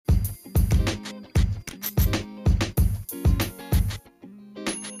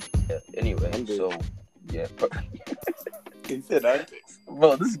Anyway, Andy. so yeah, He said antics.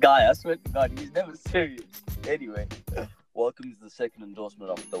 bro, this guy, I swear to God, he's never serious. Anyway, welcome to the second endorsement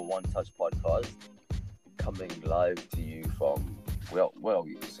of the One Touch podcast, coming live to you from well,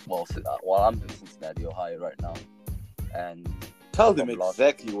 I'm in Cincinnati, Ohio, right now, and Tell them from last-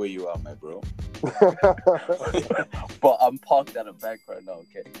 exactly where you are, my bro. but I'm parked at a bank right now.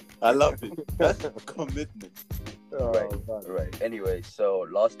 Okay. I love it. That's commitment. Right. man. Right. Anyway, so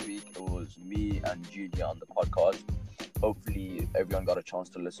last week it was me and Junior on the podcast. Hopefully everyone got a chance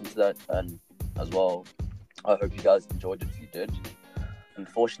to listen to that, and as well, I hope you guys enjoyed it if you did.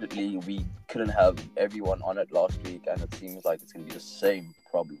 Unfortunately, we couldn't have everyone on it last week, and it seems like it's going to be the same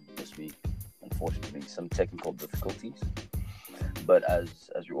problem this week. Unfortunately, some technical difficulties. But as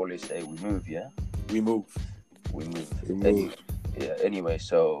we always say, we move, yeah? We move. We move. We move. Anyway,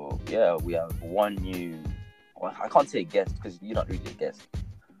 so yeah, we have one new. Well, I can't say guest because you're not really a guest.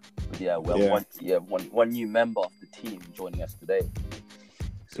 But yeah, we have one new member of the team joining us today.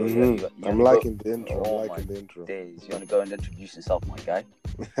 So Mhm. I'm liking the intro. Oh I'm liking the intro. days. You want to go and introduce yourself, my guy?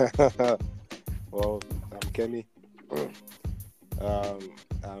 Well, I'm Kenny.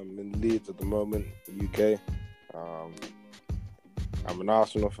 I'm in Leeds at the moment, UK. I'm an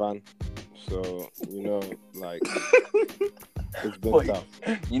Arsenal fan, so like it's been Boy, tough.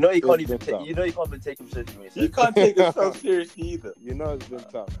 You know you can't It's even been tough. you know you can't even take him seriously when You can't take yourself seriously either. It's been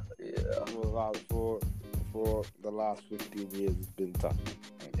tough. Yeah, For the last 15 years, it's been tough.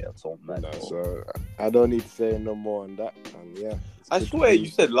 it's all mad. So I don't need to say no more on that. And yeah, it's I good to swear, be- you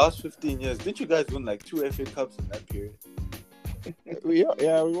said last 15 years. Didn't you guys win like 2 FA Cups in that period? we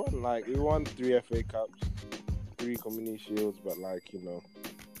won 3 FA Cups, 3 Community Shields, but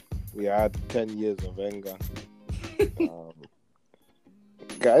we had 10 years of Wenger.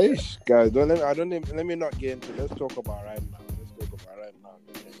 Guys, let me not get into. Let's talk about right now.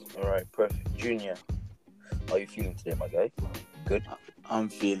 All right, perfect. Junior, how are you feeling today, my guy? Good. I'm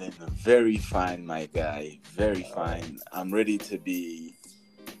feeling very fine, my guy. Very fine. I'm ready to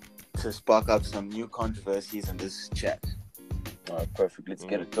spark up some new controversies in this chat. All right, perfect. Let's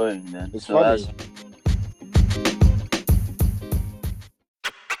get it going, man. It's So funny.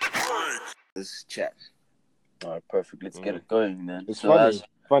 This chat. All right, perfect. Let's get it going, man. It's So funny.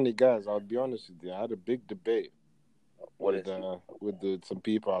 Funny guys. I'll be honest with you. I had a big debate with some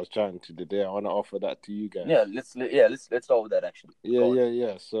people I was chatting to today. I want to offer that to you guys. let's start with that actually. Go on.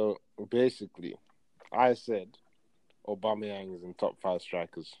 Yeah. So basically, I said Aubameyang is in top 5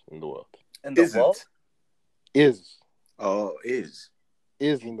 strikers in the world. In the Isn't. world? Is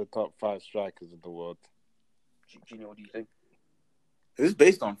Is in the top 5 strikers in the world. Junior, what do you think? Is this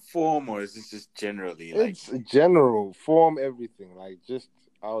based on form or is this just generally like? It's general form, everything.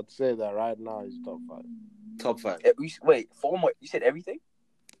 I would say that right now he's top 5. Top 5? Wait, form? What? You said everything?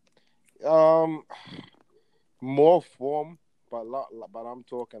 More form, but I'm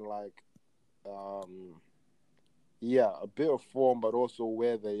talking a bit of form, but also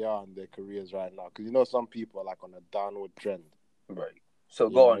where they are in their careers right now. Because some people are on a downward trend. Right. So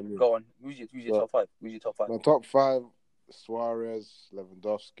Yeah, go on, I mean- go on. Who's your top 5? Who's your top 5? My top 5: Suarez,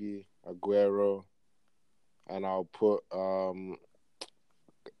 Lewandowski, Aguero, and I'll put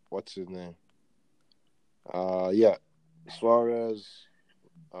what's his name? Suarez.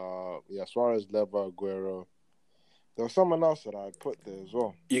 Suarez, Leva, Aguero. There was someone else that I put there as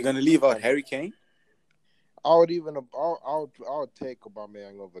well. You're gonna leave out Harry Kane? I would take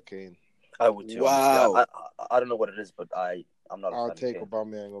Aubameyang over Kane. I would too. Wow. honestly. I don't know what it is, but I'm not a I'll fan take of Kane.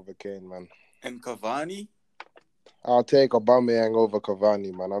 Aubameyang over Kane, man. And Cavani? I'll take Aubameyang over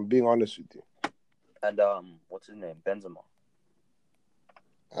Cavani, man. I'm being honest with you. And what's his name? Benzema.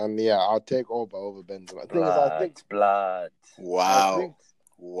 And yeah, I'll take Oba over Benzema. The thing is, I think Blood. Wow.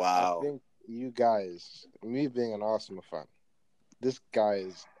 I think you guys, me being an Arsenal fan, this guy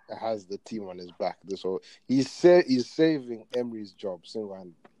has the team on his back. He's saving Emery's job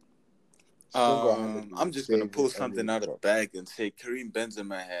single-handed. I'm just gonna pull saving something out Emery's of the job. bag and say Karim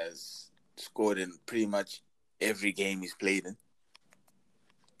Benzema has scored in pretty much every game he's played in.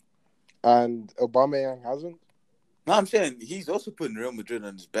 And Aubameyang hasn't. No, I'm saying he's also putting Real Madrid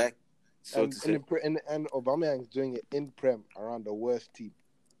on his back. So And to say, Aubameyang's doing it in Prem around the worst team.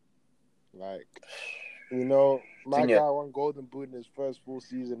 My Junior. guy won Golden Boot in his first full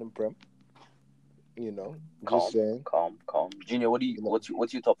season in Prem. Just saying. Calm. Junior,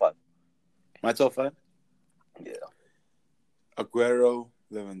 what's your top 5? my top 5: Yeah. Aguero,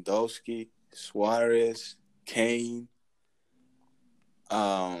 Lewandowski, Suarez, Kane,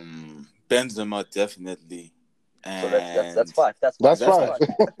 Benzema definitely. So And that's 5. That's That's 5. five.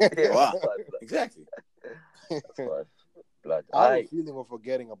 Yeah, Wow. that's 5. Exactly. That's 5. Blood. but I have I a feeling of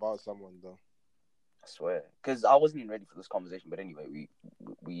forgetting about someone though. swear, because I wasn't even ready for this conversation. But anyway,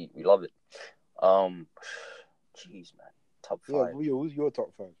 we love it. Jeez, man, top Yeah, five. who's your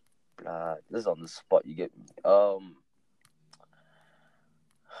top five? This is on the spot. You get me.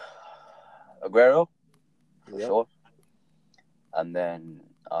 Aguero, for Yeah. sure. And then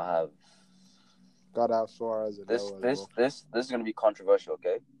I have Gotta have Suarez in there as well. this is gonna be controversial,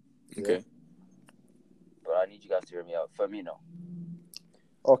 okay? Okay. But I need you guys to hear me out. Firmino,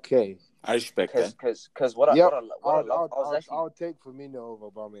 Okay. I respect that. because what I Yep. love, I was actually I'll take Firmino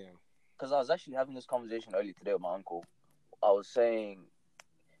over Aubameyang. because I was actually having this conversation earlier today with my uncle. I was saying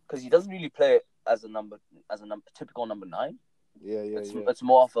because he doesn't really play as a typical number 9. Yeah. It's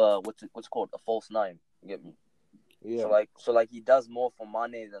more of a what's called a false 9. You get me? Yeah. So like he does more for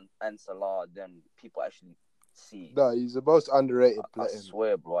Mane and Salah than people actually see. No, he's the most underrated I player.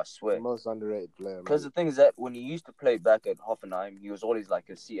 swear, bro. I He's swear. the most underrated player. Because the thing is that when he used to play back at Hoffenheim, he was always like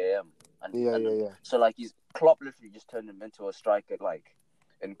a CAM. Yeah. So like Klopp literally just turned him into a striker, like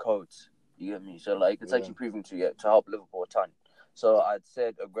in codes. You get me? So like it's actually proving to help Liverpool a ton. So I'd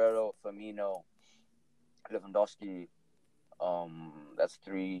said Aguero, Firmino, Lewandowski. That's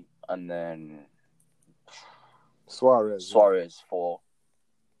 3, and then Suarez 4,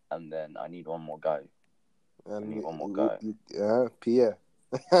 and then I need one more guy. Yeah, Pierre.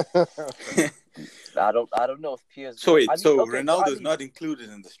 I don't know if Pierre's. So wait, Ronaldo's not included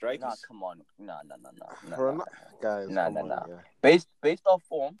in the strikers? Nah, come on, nah. Guys, come on. Yeah. Based off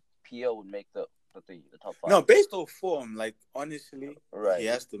form, Pierre would make the top 5. No, based off form, like honestly, right. He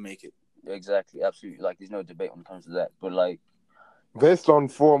has to make it. Exactly, absolutely. Like there's no debate when it comes to that. But like, based on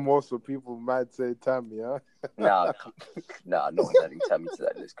form, also people might say Tammy, huh? Nah, no one's adding Tammy to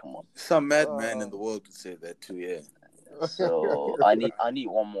that list. Come on. Some madman in the world would say that too. Yeah. So I need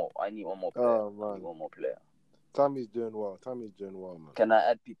one more. I need one more player. Oh man, I need one more player. Tammy's doing well, man. Can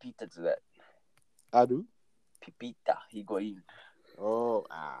I add Pipita to that? Adu? Pipita, Higuain. Oh,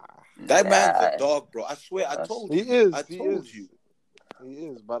 that man's a dog, bro. I swear, I told you. He is. I told you. He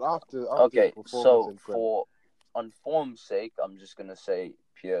is, but after okay, his so on form's sake, I'm just gonna say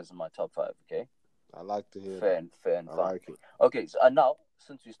Pierre's in my top 5. Okay. I like to hear. Fair and fun. Like it. Okay, so now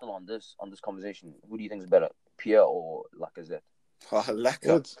since we're still on this conversation, who do you think is better, Pierre or Lacazette?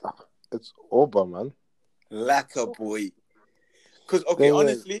 Laka. It's Oba, man. Laka, boy. Because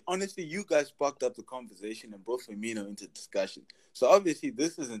honestly, you guys sparked up the conversation and brought Firmino into discussion. So obviously,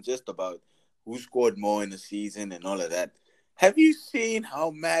 this isn't just about who scored more in the season and all of that. Have you seen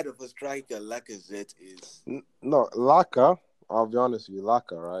how mad of a striker Lacazette is? No, Laka. I'll be honest with you,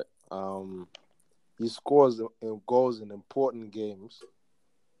 Laka, right? He scores goals in important games.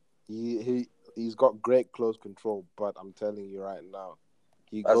 He's got great close control, but I'm telling you right now,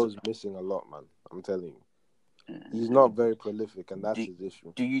 he goes missing a lot, man. I'm telling you. He's not very prolific, and that's his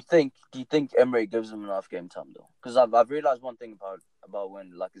issue. Do you think Emery gives him enough game time though? Because I've realized one thing about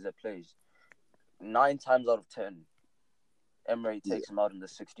when Lacazette plays. 9 times out of 10, Emery takes him out in the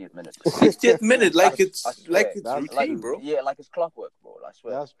 60th minute. 60th minute, it's routine, bro. Yeah, like it's clockwork, bro. I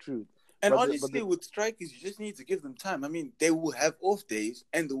swear. That's true. And honestly, with strikers, you just need to give them time. I mean, they will have off days,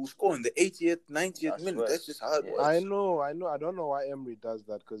 and they will score in the 80th, 90th minute. That's just how it works. I know. I don't know why Emery does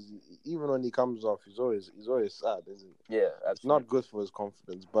that, because even when he comes off, he's always sad, isn't he? Yeah, absolutely. It's not good for his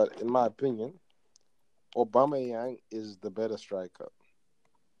confidence. But in my opinion, Aubameyang is the better striker,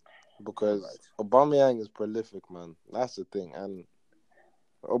 because Aubameyang is prolific, man. That's the thing, and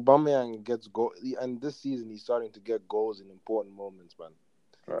Aubameyang gets goal, and this season he's starting to get goals in important moments, man.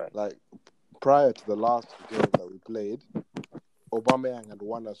 Right. Like prior to the last game that we played, Aubameyang had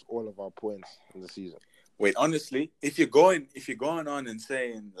won us all of our points in the season. Wait, honestly, if you're going on and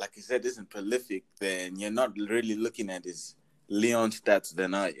saying, like you said, isn't prolific, then you're not really looking at his Lyon stats,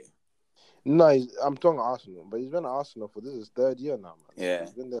 then are you? No, I'm talking Arsenal, but he's been at Arsenal for this is 3rd year now, man. Yeah,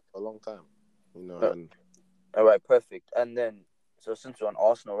 he's been there for a long time, you know. All right, perfect. And then, so since we're on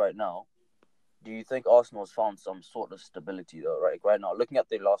Arsenal right now, do you think Arsenal has found some sort of stability though? Right now, looking at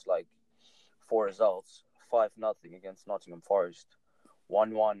their last 4 results: 5-0 against Nottingham Forest,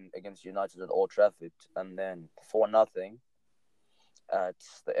 1-1 against United at Old Trafford, and then 4-0 at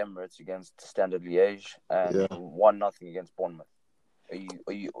the Emirates against Standard Liège, and 1-0 against Bournemouth.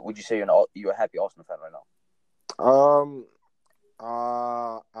 Would you say you're a happy Arsenal fan right now?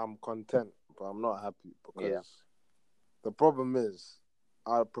 I'm content, but I'm not happy because the problem is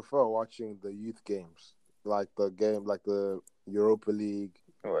I prefer watching the youth games, like the Europa League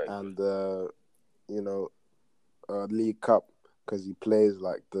and the League Cup, because he plays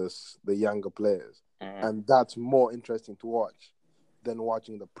like the younger players, and that's more interesting to watch than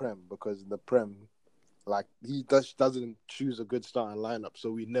watching the Prem, because in the Prem Like he doesn't choose a good starting lineup,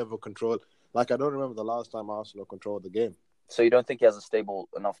 so we never control. Like I don't remember the last time Arsenal controlled the game. So you don't think he has a stable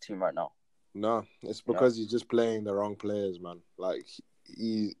enough team right now? No, it's because he's just playing the wrong players, man. Like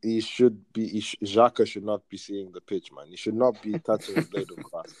he should be. Xhaka should not be seeing the pitch, man. He should not be touching the blade of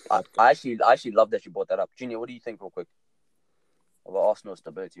grass. I actually love that you brought that up, Junior. What do you think, real quick, about Arsenal's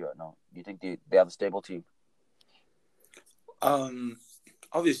stability right now? Do you think they have a stable team?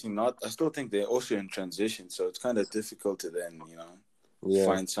 Obviously not. I still think they're also in transition, so it's kind of difficult to then,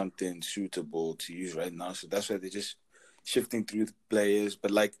 find something suitable to use right now. So that's why they're just shifting through the players.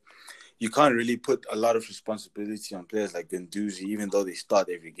 But like, you can't really put a lot of responsibility on players like Guendouzi, even though they start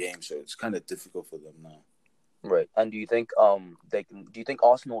every game. So it's kind of difficult for them now. Right. And do you think they can? Do you think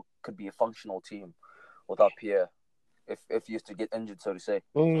Arsenal could be a functional team without Pierre, if he used to get injured, so to say?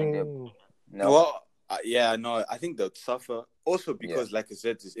 Mm. No. Well, no. I think they'll suffer also because, like I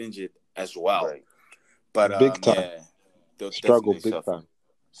said, is injured as well. Right. But big time. yeah, they'll Struggle definitely big suffer. time.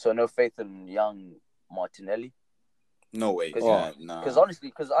 So no faith in young Martinelli? No way. No. No. Because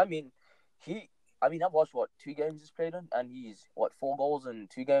honestly, I've watched 2 games he's played in, and he's 4 goals in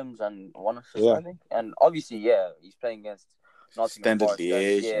 2 games and 1 assist, I think. And obviously, he's playing against Nottingham Forest.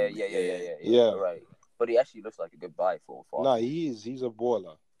 Yeah, right. But he actually looks like a good buy for Nah, he's a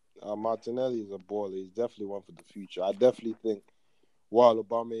baller. Martinelli is a baller. He's definitely one for the future. I definitely think while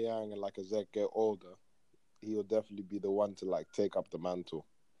Aubameyang and Lacazette get older, he'll definitely be the one to like take up the mantle.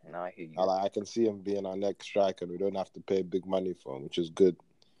 No, I hear you. I can see him being our next striker, and we don't have to pay big money for him, which is good.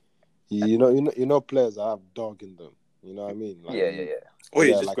 You know, players that have dog in them. You know what I mean? Like, Or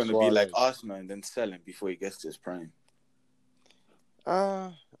he's just like going to be like Arsenal and then sell him before he gets to his prime.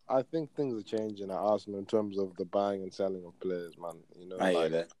 I think things are changing at Arsenal in terms of the buying and selling of players, man. I hear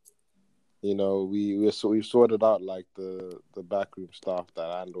that. We've sorted out like the backroom staff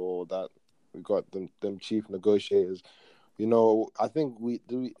that handle all that. We got them chief negotiators. I think we're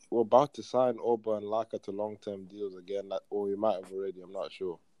about to sign Orba and Laka to long-term deals again, or we might have already. I'm not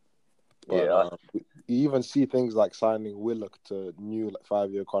sure. But you even see things like signing Willock to new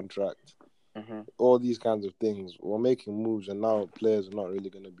 5-year contract. Mm-hmm. All these kinds of things. We're making moves, and now players are not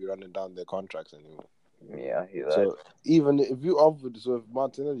really going to be running down their contracts anymore. Yeah, I hear that. So even if if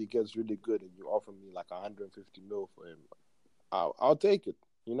Martinelli gets really good and you offer me like 150 mil for him, I'll take it.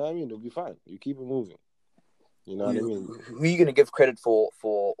 You know what I mean? It'll be fine. You keep it moving. You know what I mean? Who are you going to give credit for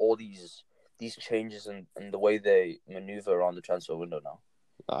all these changes and the way they maneuver around the transfer window now?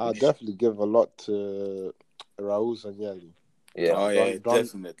 I'll definitely give a lot to Raul Sanllehi. Yeah.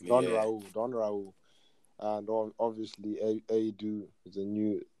 Definitely. Don Raul. And obviously, Edu is the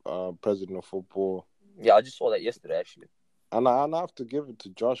new president of football. Yeah, I just saw that yesterday, actually. And I have to give it to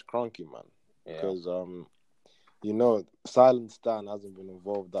Josh Kroenke, man. Because, Silent Stan hasn't been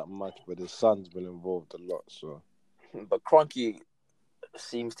involved that much, but his son's been involved a lot. So, but Kroenke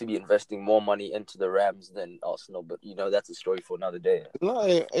seems to be investing more money into the Rams than Arsenal. But, that's a story for another day. No,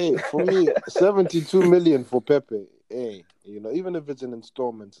 hey, for me, 72 million for Pepe. Hey, even if it's an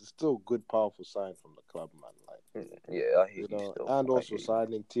installment, it's still a good, powerful sign from the club, man. Like, I hear you. And also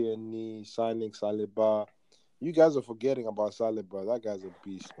signing Tierney, signing Saliba. You guys are forgetting about Saliba. That guy's a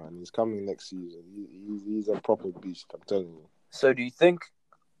beast, man. He's coming next season. He's a proper beast. I'm telling you. So, do you think,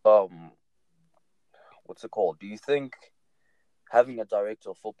 what's it called? Do you think having a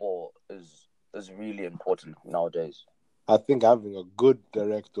director of football is really important nowadays? I think having a good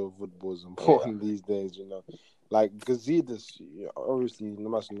director of football is important these days. Like Gazidis, obviously you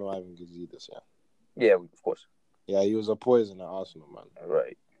must know Ivan Gazidis, Yeah, of course. Yeah, he was a poison at Arsenal, man.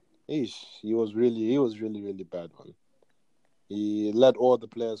 Right. He was really, really bad, man. He let all the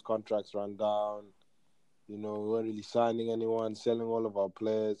players' contracts run down. We weren't really signing anyone, selling all of our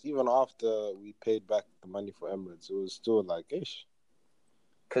players. Even after we paid back the money for Emirates, it was still like, ish.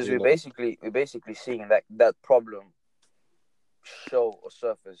 Because we're basically seeing that problem show or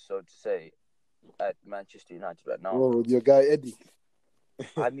surface, so to say, at Manchester United right now. Oh, your guy Eddie.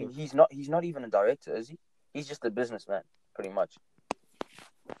 I mean, he's not even a director, is he? He's just a businessman, pretty much.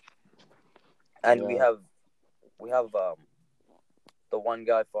 And we have the one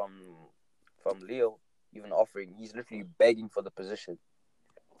guy from Lille even offering. He's literally begging for the position.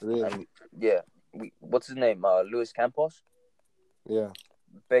 Really? And what's his name? Luis Campos. Yeah.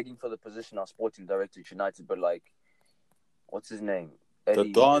 Begging for the position of sporting director at United, but like, what's his name? The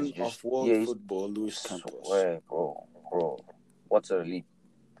Don of world football, Luis Campos. Swear, bro. What's an elite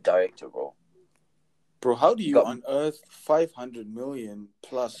director, bro? Bro, how do you unearth 500 million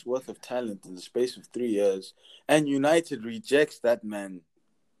plus worth of talent in the space of 3 years, and United rejects that man?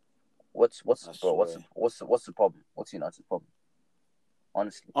 What's the problem? What's United's problem?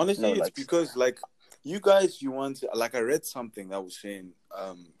 Honestly, it's because like You guys, you want to, like, I read something that was saying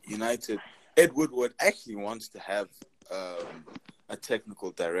United, Ed Woodward actually wants to have a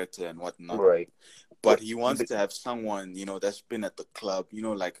technical director and whatnot, Right. but he wants to have someone, that's been at the club,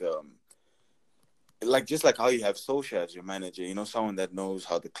 like just like how you have Solskjaer as your manager, someone that knows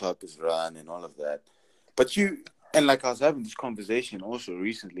how the club is run and all of that. But and like I was having this conversation also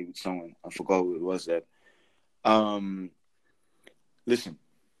recently with someone, I forgot who it was that. Listen,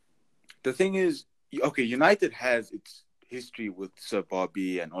 the thing is, okay, United has its history with Sir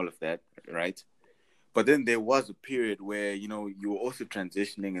Bobby and all of that, right? But then there was a period where, you were also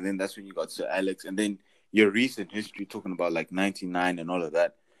transitioning, and then that's when you got Sir Alex, and then your recent history talking about like 99 and all of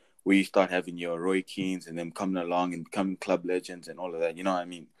that, where you start having your Roy Keanes and them coming along and becoming club legends and all of that, you know what I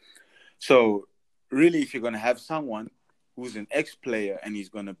mean? So really, if you're going to have someone who's an ex-player and he's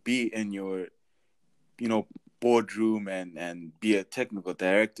going to be in your, boardroom and be a technical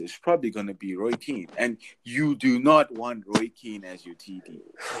director, it's probably going to be Roy Keane. And you do not want Roy Keane as your TD.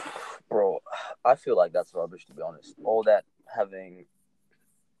 Bro, I feel like that's rubbish, to be honest. All that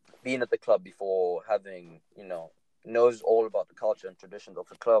being at the club before, knows all about the culture and traditions of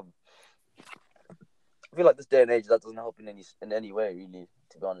the club. I feel like this day and age, that doesn't help in any way, really,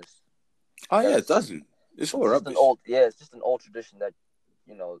 to be honest. Oh, yeah, it doesn't. It's all rubbish. It's just an old tradition that,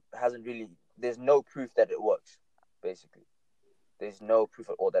 hasn't really... There's no proof that it works, basically. There's no proof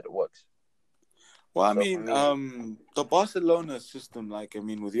at all that it works. Well, I mean, the Barcelona system,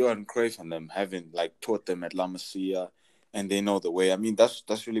 with Johan Cruyff and them having, taught them at La Masia, and they know the way. I mean,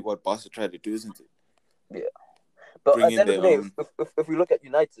 that's really what Barca tried to do, isn't it? Yeah. But at the end of the day, if we look at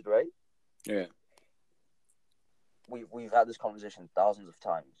United, right? Yeah. We've had this conversation thousands of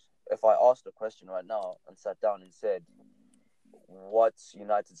times. If I asked a question right now and sat down and said, what's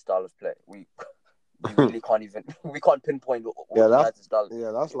United's style of play? We really can't pinpoint what United's style.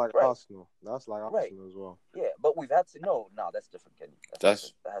 Yeah, that's like right. Arsenal. That's like Arsenal right. as well. Yeah, but we've had to that's different, Kenny.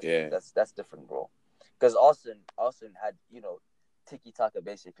 That's different, bro. Because Arsenal had, tiki taka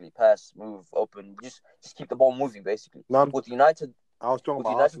basically, pass, move, open, just keep the ball moving basically. No, with United, I was talking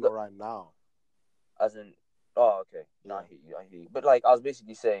about Arsenal right now. As in, oh okay, yeah. No, I hear you. But I was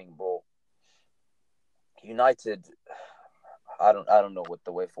basically saying, bro, United. I don't know what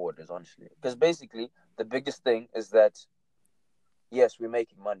the way forward is, honestly. Because basically, the biggest thing is that, yes, we're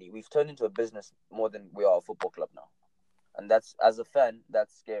making money. We've turned into a business more than we are a football club now. And that's, as a fan,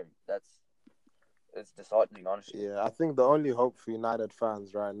 that's scary. It's disheartening, honestly. Yeah, I think the only hope for United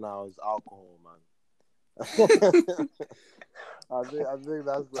fans right now is alcohol, man. I think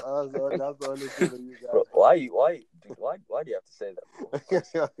that's the only thing that you guys... Bro, why do you have to say that,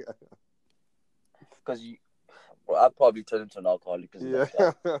 bro? Because I'd probably turn into an alcoholic. Yeah.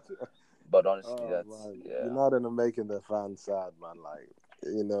 But honestly, United are making their fans sad, man.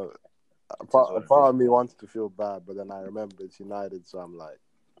 A part of me wants to feel bad, but then I remember it's United, so I'm like,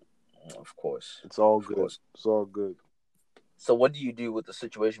 of course, it's all good. It's all good. So, what do you do with the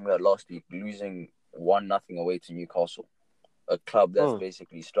situation we had last week, losing 1-0 away to Newcastle, a club that's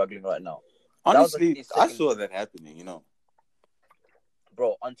basically struggling right now? Honestly, I saw that happening.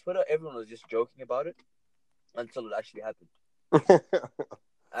 Bro, on Twitter, everyone was just joking about it. Until it actually happened,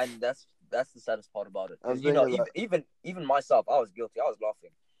 and that's the saddest part about it. Because even myself, I was guilty. I was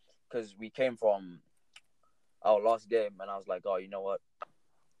laughing because we came from our last game, and I was like, oh, you know what?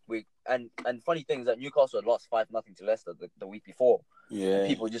 And funny thing is that Newcastle had lost 5-0 to Leicester the week before. Yeah, and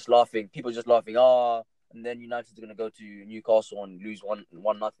people just laughing. And then United's gonna go to Newcastle and lose 1-0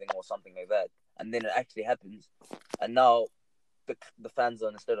 or something like that, and then it actually happens, and now the fans are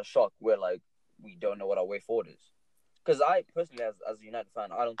in a state of shock. We're like, we don't know what our way forward is. Because I personally, as a United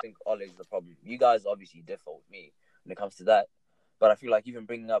fan, I don't think Ole is the problem. You guys obviously differ with me when it comes to that. But I feel like even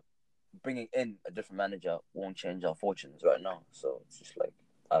bringing in a different manager won't change our fortunes right now. So it's just like,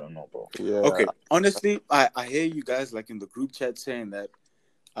 I don't know, bro. Yeah. Okay, honestly, I hear you guys in the group chat saying that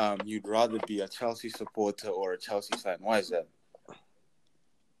you'd rather be a Chelsea supporter or a Chelsea fan. Why is that?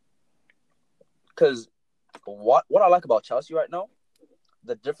 Because what I like about Chelsea right now,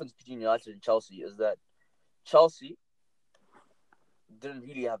 the difference between United and Chelsea is that Chelsea didn't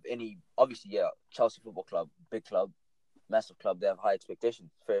really have any... Obviously, yeah, Chelsea Football Club, big club, massive club, they have high expectations,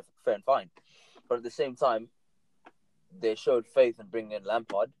 fair and fine. But at the same time, they showed faith in bringing in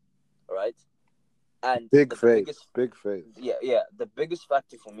Lampard, right? And big faith. Yeah. The biggest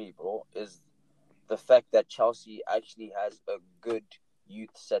factor for me, bro, is the fact that Chelsea actually has a good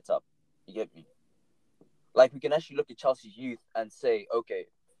youth setup. You get me? We can actually look at Chelsea's youth and say, okay,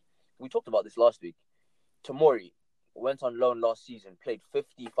 we talked about this last week. Tomori went on loan last season, played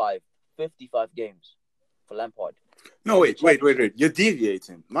 55 games for Lampard. No, wait. You're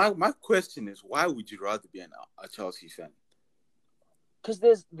deviating. My question is, why would you rather be a Chelsea fan? Because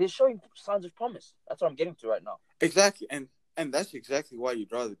they're showing signs of promise. That's what I'm getting to right now. Exactly, and that's exactly why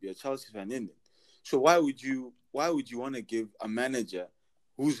you'd rather be a Chelsea fan, isn't it? So why would you want to give a manager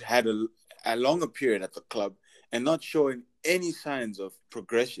who's had a longer period at the club and not showing any signs of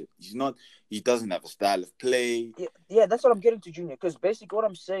progression? He doesn't have a style of play. Yeah, that's what I'm getting to, Junior. Because basically what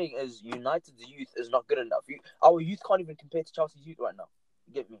I'm saying is United's youth is not good enough. Our youth can't even compare to Chelsea's youth right now.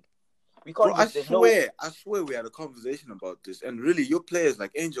 You get me? We can't. Bro, I swear we had a conversation about this, and really, your players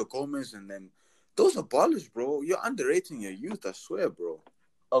like Angel Gomez and them, those are ballers, bro. You're underrating your youth, I swear, bro.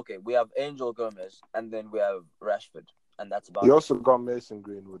 Okay, we have Angel Gomez, and then we have Rashford, and that's about You it. also got Mason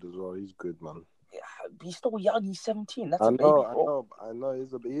Greenwood as well. He's good, man. Yeah, he's still young. He's 17. That's I a know, baby, bro. I know.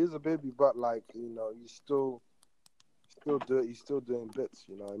 He is a baby, but like he's still doing bits.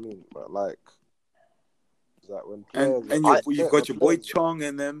 You know what I mean? But like, that when players and you've got your boy Chong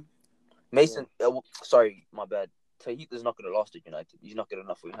and them. Mason, sorry, my bad. Tahith is not going to last at United. He's not good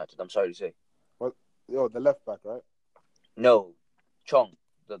enough for United. I'm sorry to say. What? Yo, the left back, right? No, Chong,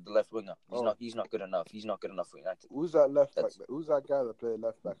 the left winger. He's not good enough. He's not good enough for United. Who's that left back? Who's that guy that played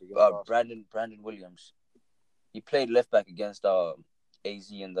left back against Arsenal? Brandon Williams. He played left back against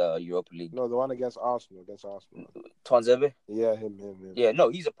AZ in the Europa League. No, the one against Arsenal. Tuanzebe? Yeah, him. Yeah, no,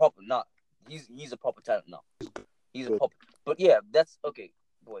 he's a proper he's a proper talent now. He's a proper. But yeah, that's okay,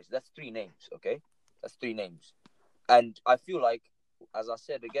 boys. That's 3 names. Okay, that's 3 names, and I feel like, as I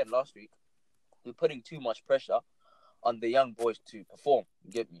said again last week, we're putting too much pressure on the young boys to perform.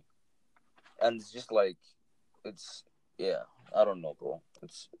 You get me? And it's just like, I don't know, bro.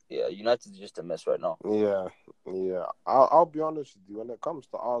 United's just a mess right now. Yeah. I'll be honest with you. When it comes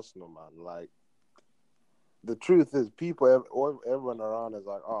to Arsenal, man, like, the truth is, everyone around is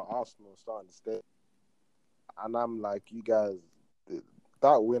like, oh, Arsenal's starting to stay. And I'm like, you guys,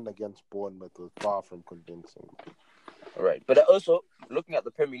 that win against Bournemouth was far from convincing. Right. But also, looking at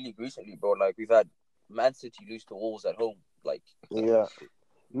the Premier League recently, bro, like, we've had Man City lose to Wolves at home. Like, yeah.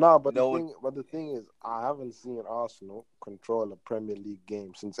 No, but the thing is, I haven't seen Arsenal control a Premier League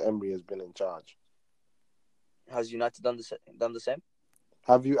game since Emery has been in charge. Has United done the same?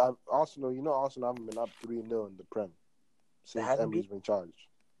 Have Arsenal? You know, Arsenal haven't been up 3-0 in the Prem since Emery's been in charge.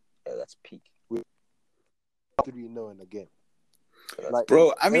 Yeah, that's peak. 3-0 in a game. Like,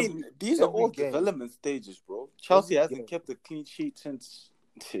 bro, I mean, these are all development stages, bro. Chelsea hasn't kept a clean sheet since.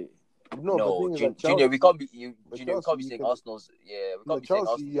 No, Junior, we can't be saying Arsenal's. Yeah, we can't be saying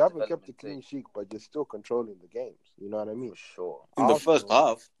Chelsea. You haven't kept a clean sheet, but you're still controlling the games. You know what I mean? For sure. In the first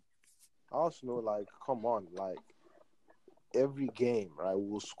half, Arsenal, like, come on, like, every game, right?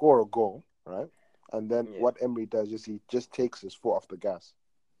 We'll score a goal, right? And then what Emery does is he just takes his foot off the gas.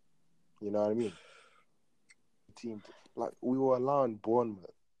 You know what I mean? Like, we were allowing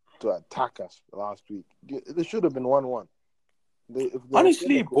Bournemouth to attack us last week. There should have been 1-1.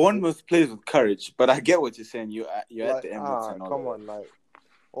 Honestly, Bournemouth plays with courage, but I get what you're saying. You're like, at the Emirates and all come that. on, like,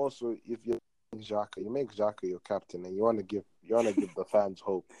 also, if you make Xhaka your captain, and you want to give the fans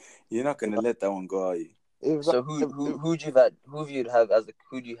hope. You're not gonna let that one go, are you? Who do you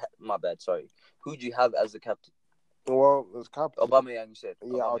have as the captain? Well, as captain, Aubameyang, you said.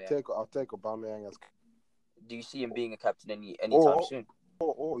 Yeah, I'll take Aubameyang as. Do you see him being a captain anytime soon?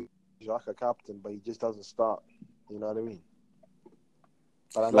 Or Xhaka captain, but he just doesn't start. You know what I mean?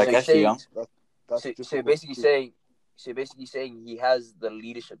 Like Ashley Young. So basically saying he has the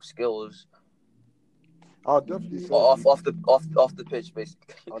leadership skills. I'll definitely say off the pitch,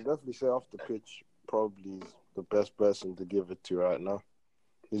 basically. I'll definitely say off the pitch, probably is the best person to give it to right now.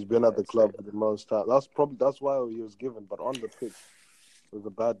 He's been at the club for the most time. That's why he was given. But on the pitch, it was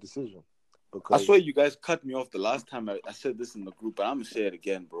a bad decision. Because I swear you guys cut me off the last time I said this in the group, but I'm gonna say it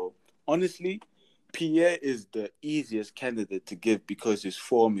again, bro. Honestly, Pierre is the easiest candidate to give because his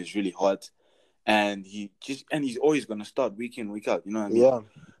form is really hot, and he's always gonna start week in, week out. You know what I mean? Yeah.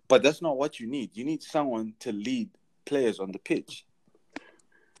 But that's not what you need. You need someone to lead players on the pitch.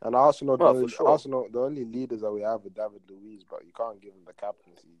 And Arsenal, the only leaders that we have are David Luiz, but you can't give him the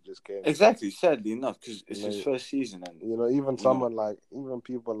captaincy. He just came. Exactly, sadly enough, because it's his first season, and even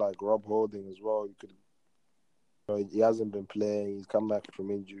people like Rob Holding as well. He hasn't been playing. He's come back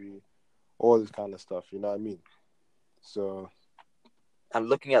from injury, all this kind of stuff. You know what I mean? So, and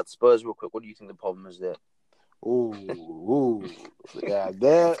looking at Spurs real quick, what do you think the problem is there? Yeah,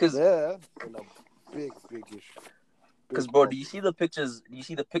 they're in a big issue. Because, bro, do you see the pictures? Do you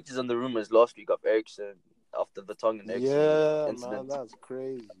see the pictures and the rumors last week of Eriksen after the tongue and Eriksen incident? Man, that's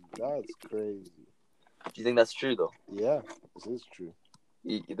crazy. Do you think that's true, though? Yeah, this is true.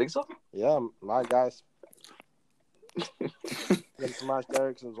 You think so? Yeah, my guys. and smashed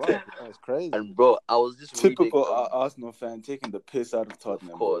Eriksen's wife. That's crazy. And bro, I was just Typical reading. Arsenal fan taking the piss out of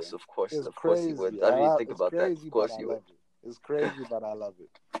Tottenham. Of course, bro. It's of course you crazy. would. I didn't even think It's about that. crazy, Of course but I you would. love it. It's crazy, but I love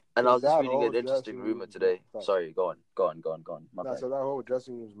it. And I was just That reading whole an interesting dressing rumor room is today. messed up. Sorry, go on. My No, bad. so that whole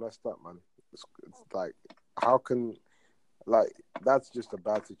dressing room is messed up, man. It's like, how can, like, that's just a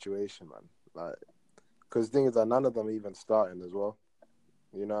bad situation, man. Like, because the thing is that none of them are even starting as well.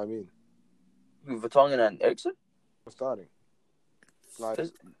 You know what I mean? Vertonghen and Eriksen? Starting. Like,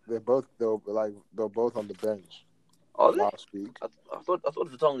 Is- they're both on the bench Are they? last week. I thought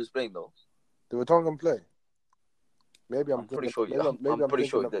Vertonghen was playing though. Did Vertonghen play? Maybe I'm pretty sure. I'm pretty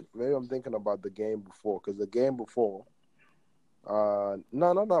sure he did. Maybe I'm thinking about the game before, because the game before, no,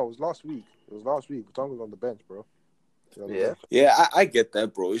 it was last week. Vertonghen was on the bench, bro. Yeah. Yeah, I get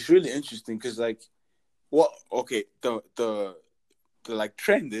that, bro. It's really interesting because, like, okay, the like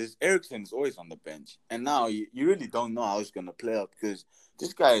trend is Eriksen's always on the bench, and now you really don't know how he's gonna play out because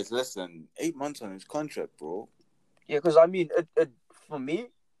this guy is less than 8 months on his contract, bro. Yeah, because I mean, it for me,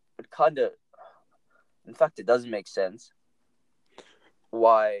 it kind of, in fact, it doesn't make sense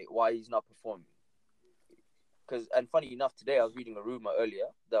why he's not performing. Because, and funny enough, today I was reading a rumor earlier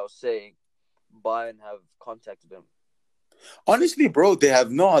that was saying Bayern have contacted him. Honestly, bro, they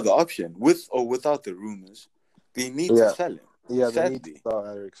have no other option with or without the rumors. They need to sell him. Yeah, sadly. they need to sell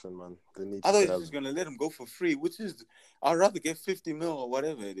Eriksen, man. They need to Otherwise, sell he's just gonna let him go for free, which is I'd rather get 50 mil or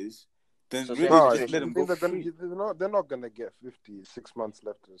whatever it is than So really no, just let him go for free. They're not gonna get 50, 6 months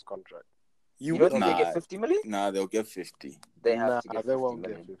left in his contract. You don't think they get 50 million? Nah, they'll get 50. They have to get 50 they won't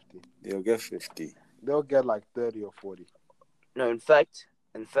million. get 50. They'll get 50. They'll get like 30 or 40. No, in fact,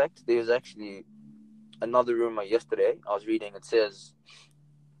 there's actually another rumor yesterday. I was reading. It says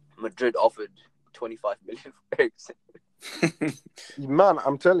Madrid offered 25 million for Eriksen. Man,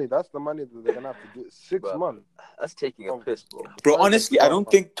 I'm telling you, that's the money that they're gonna have to get. 6 Bro, months. That's taking a piss, bro. Bro, honestly, I don't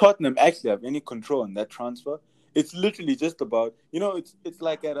think Tottenham actually have any control on that transfer. It's literally just about, it's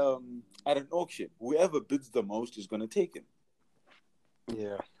like at an auction. Whoever bids the most is gonna take him.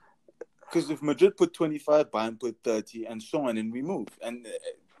 Yeah. Because if Madrid put 25, Bayern put 30, and so on, and we move. And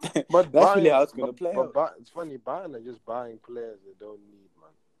But that's really how it's going to play out. But it's funny, Bayern are just buying players they don't need,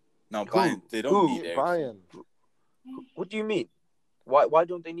 man. No, Bayern, they don't need Eriksen. Bayern. What do you mean? Why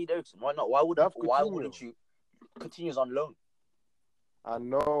don't they need Eriksen? Why not? Why Coutinho. wouldn't you? Coutinho's on loan. I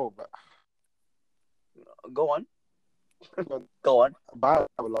know, but Go on. Go on. Bayern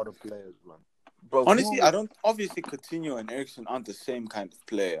have a lot of players, man. Bro, honestly, obviously Coutinho and Eriksen aren't the same kind of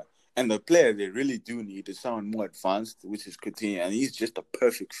player. And the player they really do need is someone more advanced, which is Coutinho, and he's just a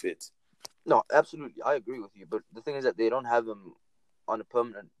perfect fit. No, absolutely, I agree with you. But the thing is that they don't have him on a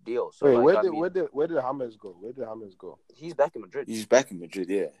permanent deal. So wait, like, where did James go? Where did James go? He's back in Madrid. He's back in Madrid,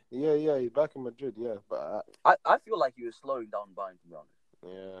 yeah. Yeah, he's back in Madrid, yeah. But I feel like he was slowing down Bayern, to be honest.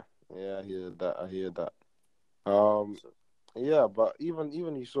 Yeah, I hear that. Yeah, but even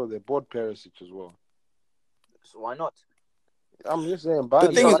you saw they bought Perisic as well. So why not? I'm just saying, Bayern.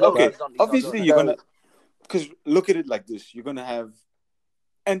 The thing is, okay, obviously he's you're gonna, because look at it like this: you're gonna have,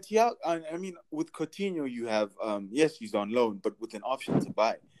 and Thiago. I mean, with Coutinho, you have, yes, he's on loan, but with an option to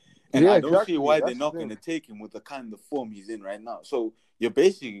buy, and I don't see why they're not gonna take him with the kind of form he's in right now. So you're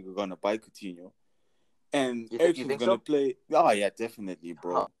basically gonna buy Coutinho, and Eriksen's gonna play. Oh yeah, definitely,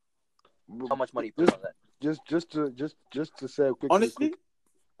 bro. How much money you put on that? Just to say quickly, honestly,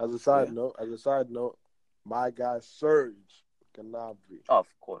 as a side note, my guy Serge Gnabry. Oh, of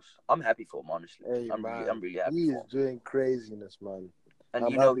course, I'm happy for him. Honestly, hey, I'm really happy. He is doing craziness, man. And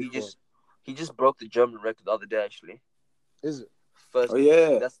he just broke the German record the other day. Actually, is it?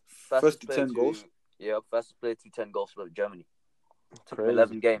 That's first to 10 goals. Yeah, first player to 10 goals for Germany. Took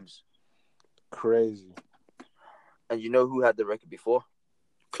 11 games. Crazy. And you know who had the record before?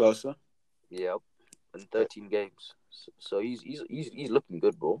 Klose. Yep, in 13 games. So he's looking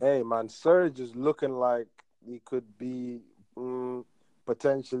good, bro. Hey man, Serge is looking like he could be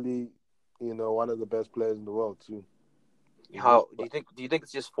potentially, one of the best players in the world too. How do you think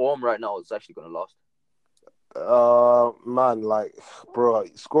it's just form right now? It's actually gonna last. Man, like, bro,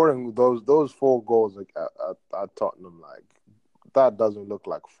 scoring those 4 goals at Tottenham, like, that doesn't look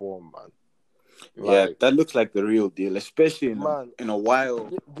like form, man. Yeah, that looks like the real deal, especially in a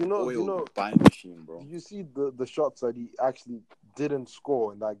wild buying machine, bro. Do you see the shots that he actually didn't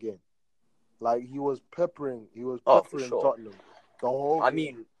score in that game? Like, he was peppering Tottenham the whole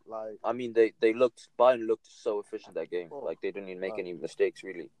game. Bayern looked so efficient that game. Like, they didn't even make any mistakes,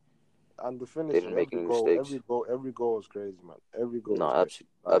 really. And the finish, every goal was crazy, man. Every goal. No,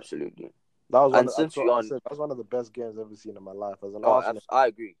 absolutely. That was one of the best games I've ever seen in my life. As an Arsenal, I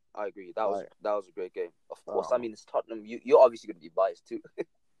agree. I agree. That Like, was a great game. Of course, I um, mean it's Tottenham. You're obviously going to be biased too.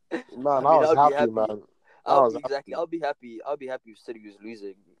 man, I I mean, was I'll be happy, happy. man. I was Exactly. happy. I'll be happy. I'll be happy if City was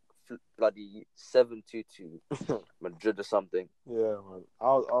losing bloody 7-2 to Madrid or something. Yeah, man.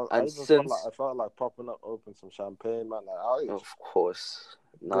 I And even felt like since, popping up, open some champagne, man. Like, oh, of course,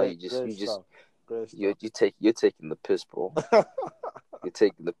 now great, you just great stuff. Great you're stuff. you're taking the piss, bro. You're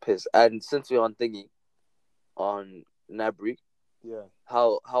taking the piss. And since we're on thingy, on Nabry, Yeah.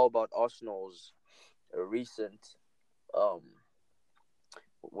 how about Arsenal's recent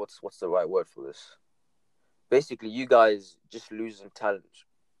what's the right word for this? Basically, you guys just losing talent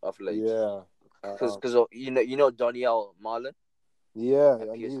of late. Yeah. Because you know Daniel Marlon Yeah, at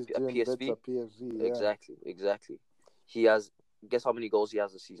and he's at doing bits PSV. at PSV. Yeah. Exactly. He has. Guess how many goals he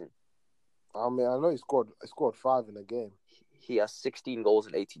has this season? I mean, I know he scored 5 in a game. He has 16 goals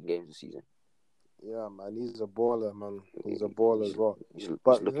in 18 games this season. Yeah, man, he's a baller, man. He's a baller as well. He's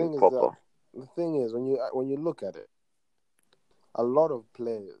But looking proper. the thing is, when you look at it, a lot of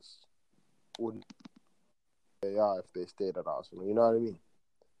players wouldn't they are if they stayed at Arsenal. You know what I mean?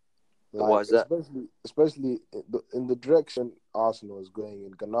 Why Like, is that? especially in the direction Arsenal is going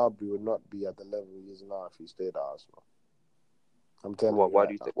in, Gnabry would not be at the level he is now if he stayed at Arsenal. I'm telling you Why right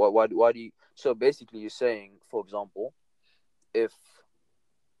do you now. think? Why do you? So basically, you're saying, for example, if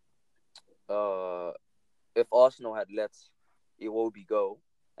Arsenal had let Iwobi go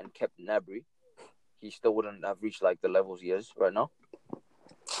and kept Gnabry, he still wouldn't have reached like the levels he is right now.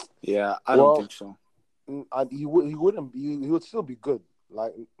 Yeah, I don't think so. He wouldn't. He would still be good.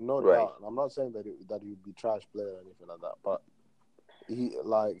 Like, no Right. doubt. I'm not saying that he would be trash player or anything like that, but he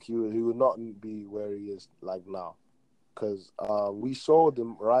would not be where he is like now, because we sold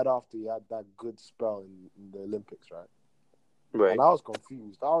him right after he had that good spell in the Olympics, right? Right. And I was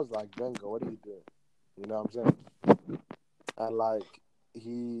confused. I was like, Wenger, what are you doing? You know what I'm saying? And like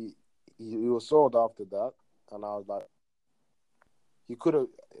he was sold after that, and I was like, he could have,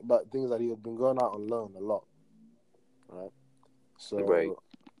 but things that he had been going out on loan a lot, right? So. Right.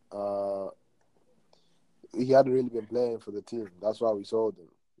 He hadn't really been playing for the team. That's why we sold him.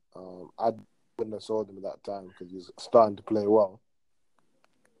 I wouldn't have sold him at that time because he was starting to play well.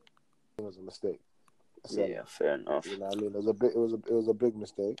 It was a mistake. Yeah, fair enough. You know what I mean? It was a big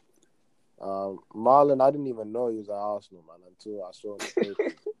mistake. Marlon, I didn't even know he was at Arsenal, man, until I saw him.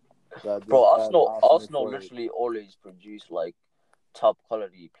 Bro, Arsenal literally always produce like top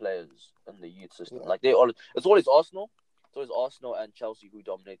quality players in the youth system. Yeah. Like it's always Arsenal. It's always Arsenal and Chelsea who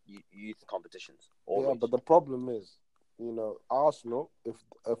dominate youth competitions. Always. Yeah, but the problem is, Arsenal, if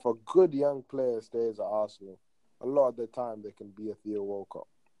a good young player stays at Arsenal, a lot of the time they can be a Theo Walcott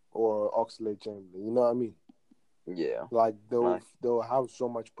or Oxlade-Chamberlain. You know what I mean? Yeah. Like they'll have so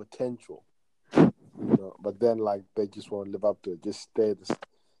much potential, but then like they just won't live up to it. Just stay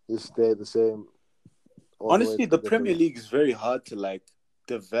the same. Honestly, the Premier League is very hard to like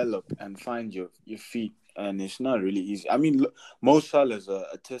develop and find your feet, and it's not really easy. I mean, Mo Salah is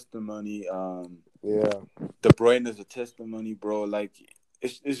a testimony. Yeah, De Bruyne is a testimony, bro. Like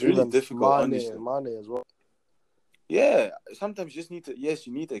it's really difficult. Honestly, Mane as well. Yeah, sometimes you just need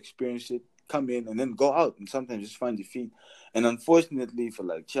to experience it, come in, and then go out, and sometimes just find your feet. And unfortunately for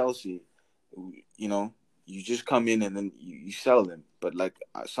like Chelsea, you just come in and then you sell them. But like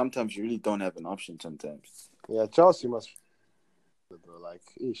sometimes you really don't have an option. Sometimes. Yeah, Chelsea must. Like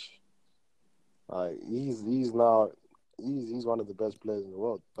like he's one of the best players in the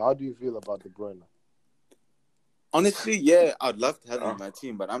world. How do you feel about De Bruyne? Honestly, yeah, I'd love to have him on my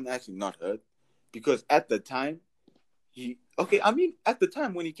team, but I'm actually not hurt because at the time. At the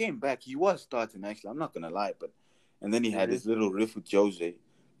time when he came back, he was starting, actually. I'm not going to lie. And then he had his little riff with Jose.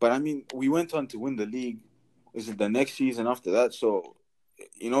 But, I mean, we went on to win the league. Is it the next season after that? So,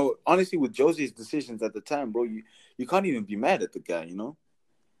 honestly, with Jose's decisions at the time, bro, you can't even be mad at the guy, Yeah,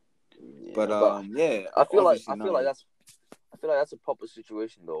 but yeah. I feel like that's a proper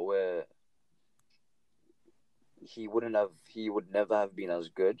situation, though, where he would never have been as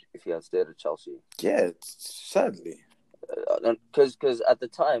good if he had stayed at Chelsea. Yeah, sadly. Because at the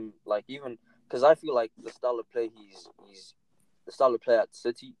time, like because I feel like the style of play the style of play at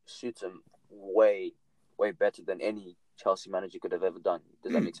City suits him way better than any Chelsea manager could have ever done.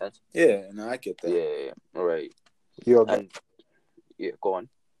 Does that make sense? Yeah, no, I get that. Yeah, all right. Go on.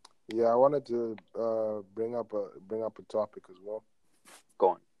 Yeah, I wanted to bring up a topic as well.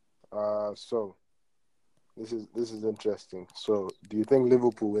 Go on. So this is interesting. So, do you think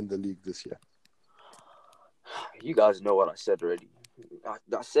Liverpool win the league this year? You guys know what I said already.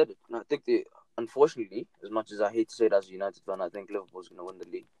 I said it. And I think unfortunately, as much as I hate to say it as a United fan, I think Liverpool's going to win the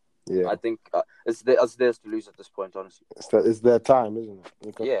league. Yeah, I think it's theirs to lose at this point, honestly. it's their time, isn't it?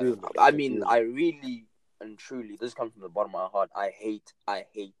 You can Yeah, feel it. I You can mean, feel it. I really and truly, this comes from the bottom of my heart. I hate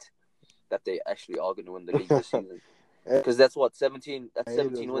that they actually are going to win the league this season, because that's what 17. That's I hate it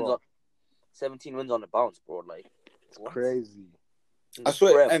 17 as wins well. on 17 wins on the bounce, bro. Like, It's what? crazy. I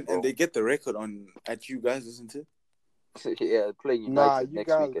swear, Crap, and they get the record at you guys, isn't it? Yeah, playing Nah, United you next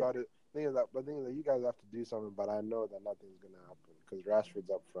guys weekend. got it. Thing is that you guys have to do something, but I know that nothing's gonna happen because Rashford's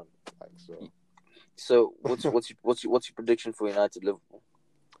up front. Like so. So what's your prediction for United Liverpool?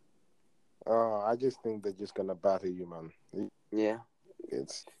 I just think they're just gonna batter you, man. Yeah,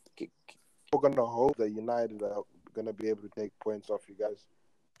 It's we're gonna hope that United are gonna be able to take points off you guys,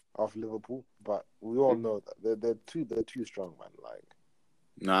 off Liverpool. But we all know that they're too strong, man. Like,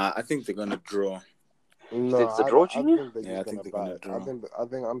 Nah, I think they're gonna draw. no, it's a draw, I Junior? think they're Yeah, just I think gonna they're bat gonna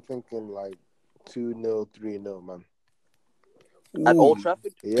it. draw. I'm thinking like 2-0, 3-0, man. At Old Ooh,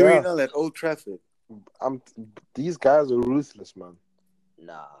 Trafford? 3-0 at Old Trafford. These guys are ruthless, man.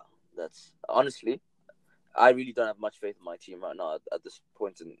 Nah, that's honestly, I really don't have much faith in my team right now at this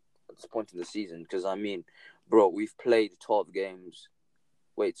point in the season. Because I mean, bro, we've played 12 games.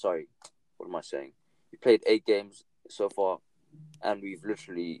 Wait, sorry, what am I saying? We played 8 games so far, and we've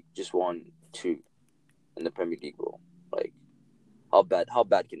literally just won 2 in the Premier League, bro. Like, how bad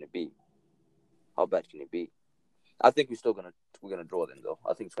can it be? How bad can it be? I think we're gonna draw them though.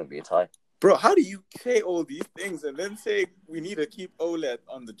 I think it's gonna be a tie. Bro, how do you say all these things and then say we need to keep Ole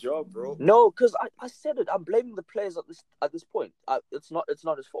on the job, bro? No, because I said it. I'm blaming the players at this point. It's not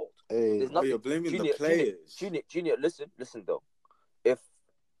his fault. Hey, There's nothing. You're blaming Junior, the players. Junior, listen though.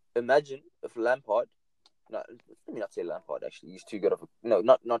 Imagine if Lampard, no, let me not say Lampard. Actually, he's too good of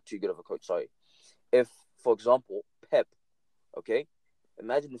not too good of a coach. Sorry. If, for example, Pep, okay,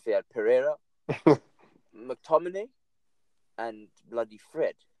 imagine if he had Pereira, McTominay, and bloody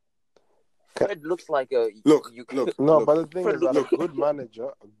Fred. Fred looks like a look. No, look. but the thing Fred is that looks- a good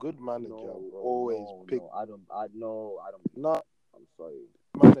manager will always pick. I don't. Not I'm sorry.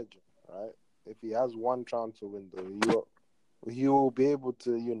 manager, right? If he has one transfer window, he will be able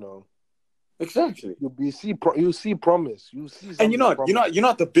to, Exactly. you see promise. You see something. And you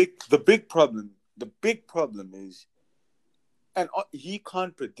know the big problem. The big problem is, and he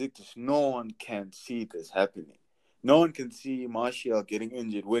can't predict this. No one can see this happening. No one can see Martial getting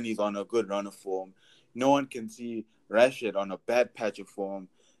injured when he's on a good run of form. No one can see Rashford on a bad patch of form.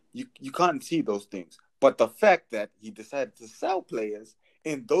 You can't see those things. But the fact that he decided to sell players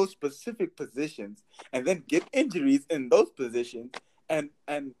in those specific positions and then get injuries in those positions and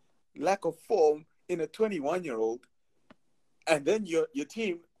lack of form in a 21-year-old, and then your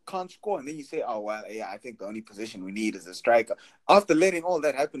team can't score, and then you say, oh, well, yeah, I think the only position we need is a striker. After letting all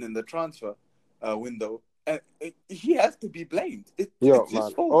that happen in the transfer window, he has to be blamed. It's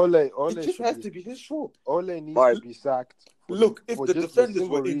his fault. Ole It just has to be his fault. Ole needs to be sacked. Look, if the defenders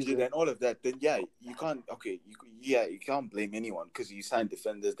were injured reason. and all of that, then yeah, you can't. Okay, you can't blame anyone because you sign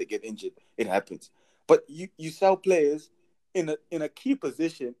defenders, they get injured, it happens. But you sell players in a key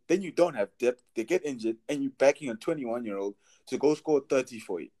position, then you don't have depth, they get injured, and you're backing a 21-year-old to go score 30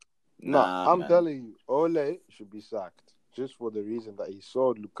 for you. I'm telling you, Ole should be sacked just for the reason that he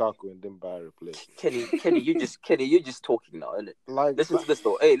sold Lukaku and didn't buy a replacement. Kenny, you're just talking now, isn't it? Like, listen to this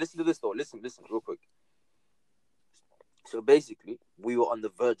though. Hey, listen to this though. Listen, real quick. So basically, we were on the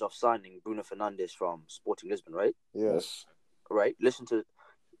verge of signing Bruno Fernandes from Sporting Lisbon, right? Yes. Right. Listen to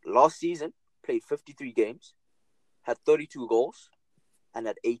last season, played 53 games, had 32 goals, and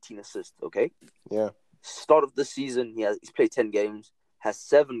had 18 assists. Okay. Yeah. Start of the season, he's played 10 games, has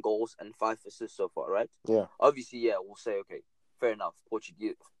 7 goals and 5 assists so far, right? Yeah. Obviously, yeah, we'll say, okay, fair enough.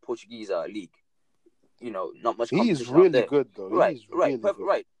 Portuguese league, not much competition. He's really out there. good though. Right, He's really good.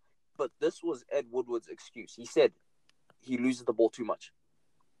 right. But this was Ed Woodward's excuse. He said he loses the ball too much.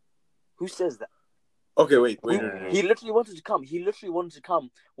 Who says that? Okay, wait. He literally wanted to come.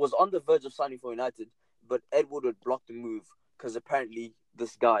 Was on the verge of signing for United, but Ed Woodward blocked the move because apparently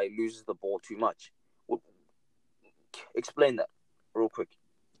this guy loses the ball too much. Explain that real quick.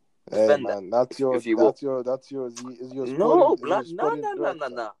 Hey man, that's yours. No.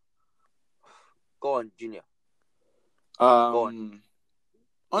 Go on, Junior. Go on.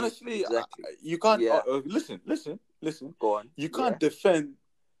 Honestly, exactly. You can't. Yeah. Listen. Go on. You can't defend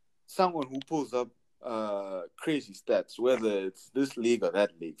someone who pulls up crazy stats, whether it's this league or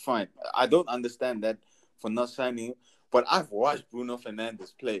that league. Fine, I don't understand that for not signing him, but I've watched Bruno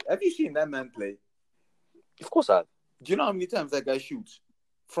Fernandes play. Have you seen that man play? Of course I have. Do you know how many times that guy shoots?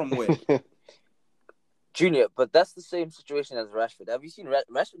 From where? Junior, but that's the same situation as Rashford. Have you seen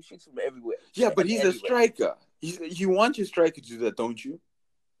Rashford shoots from everywhere? Yeah, but he's a striker. You want your striker to do that, don't you?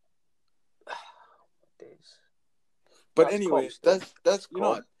 But That's anyway, calm still. that's you know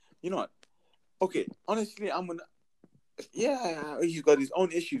Calm. what? You know what? Okay, honestly, I'm gonna. Yeah, he's got his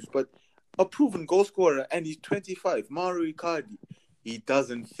own issues, but a proven goal scorer, and he's 25. Mauro Icardi, he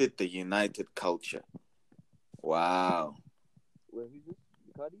doesn't fit the United culture. Wow. Wait, who's this?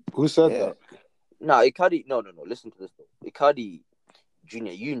 Icardi? Who said Yeah. that? Nah, Icardi. No. Listen to this though. Icardi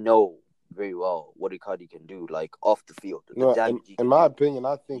Junior, you know very well what Icardi can do, like off the field, the No, damage he in can my do. opinion,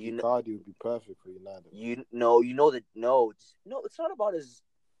 I think You know, Icardi would be perfect for United. you know that no, it's not about his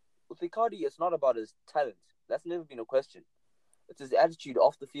with Icardi. It's not about his talent. That's never been a question. It's his attitude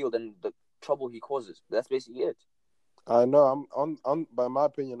off the field and the trouble he causes. That's basically it. I know. I'm on. By my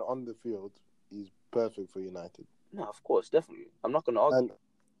opinion, on the field, he's perfect for United. No, of course, definitely. I'm not going to argue. And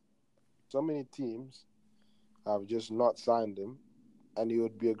so many teams have just not signed him, and he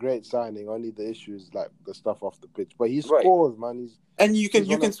would be a great signing. Only the issue is like the stuff off the pitch. But he Right. scores, man. And you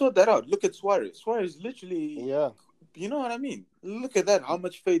can sort that out. Look at Suarez. Suarez literally, Yeah. you know what I mean? Look at that. How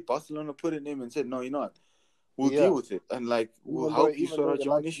much faith Barcelona put in him and said, no, you're not. We'll Yeah. deal with it. And like, we'll help you sort out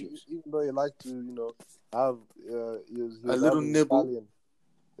your own issues. Even though you like to, have A little nibble. Italian,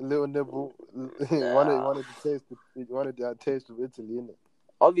 a little nibble. He wanted that taste of Italy, innit?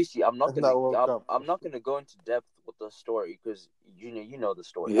 Obviously, I'm not That's not World gonna. Cup. I'm not gonna go into depth with the story because you know the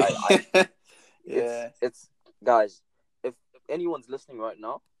story. Yeah. Yeah. It's guys. If anyone's listening right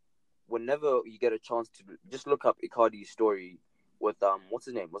now, whenever you get a chance to just look up Icardi's story with what's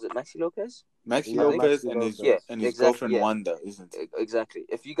his name? Was it Maxi Lopez? Maxi Yeah, Lopez Maxi and Lopez. his exactly, girlfriend yeah. Wanda, isn't it? Exactly.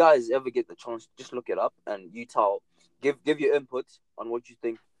 If you guys ever get the chance, just look it up and you give your input on what you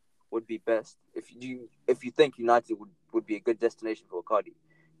think would be best. If you think United would be a good destination for Icardi,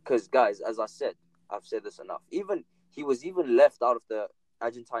 because guys, as I said, I've said this enough. Even he was left out of the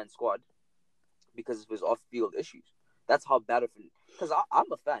Argentine squad because of his off-field issues. That's how bad of an. Because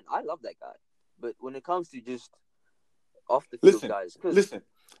I'm a fan. I love that guy. But when it comes to just off the field guys, listen.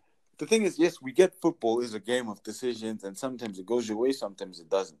 The thing is, yes, we get football is a game of decisions, and sometimes it goes your way, sometimes it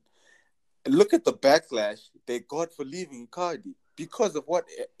doesn't. Look at the backlash they got for leaving Icardi because of what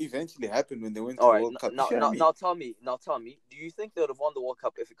eventually happened when they went to the World Cup. Now tell me, do you think they would have won the World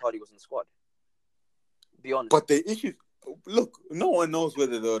Cup if Icardi was in the squad? Be honest. But the issues, look, no one knows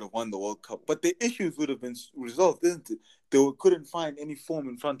whether they would have won the World Cup, but the issues would have been resolved, isn't it? They couldn't find any form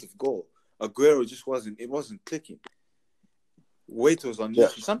in front of goal. Aguero just wasn't clicking. Weight was on.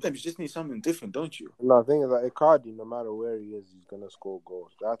 Sometimes you just need something different, don't you? No, the thing is that Icardi, no matter where he is, he's gonna score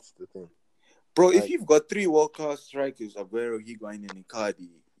goals. That's the thing. Bro, if you've got 3 world-class strikers, Aguero, Higuain, and Icardi,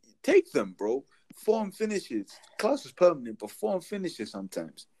 take them, bro. Form finishes. Class is permanent, but form finishes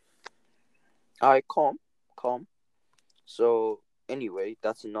sometimes. All right, calm. So, anyway,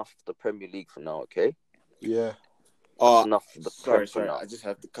 that's enough of the Premier League for now, okay? Yeah. That's enough of the sorry. for now. I just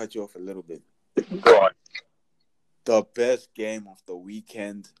have to cut you off a little bit. Go on. The best game of the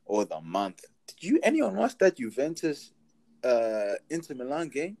weekend or the month. Did anyone watch that Juventus Inter Milan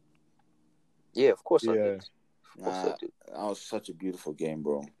game? Yeah, of course I Yeah. did. Of course I did. That was such a beautiful game,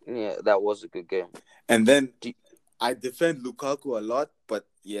 bro. Yeah, that was a good game. And then I defend Lukaku a lot, but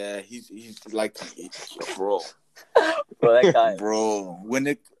yeah, he's like, bro. Bro, that guy.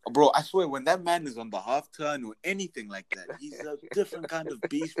 Bro, I swear, when that man is on the half turn or anything like that, he's a different kind of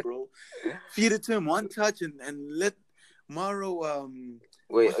beast, bro. Feed it to him one touch and let Mauro.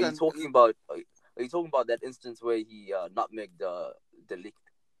 Wait, are you talking about that instance where he nutmegged the Ligt?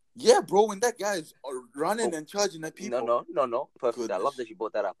 Yeah, bro, when that guy is running and charging at people. No. Perfect. Goodness. I love that you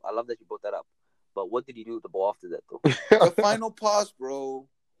brought that up. But what did he do with the ball after that, though? The final pass, bro.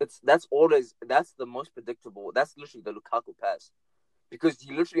 That's the most predictable. That's literally the Lukaku pass. Because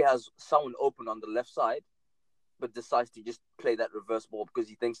he literally has someone open on the left side, but decides to just play that reverse ball because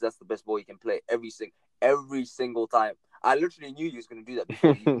he thinks that's the best ball he can play every single time. I literally knew he was going to do that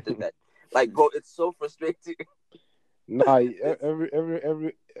before he did that. Like, bro, it's so frustrating. Nah,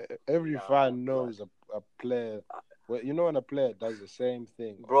 every fan knows a player. Well, you know when a player does the same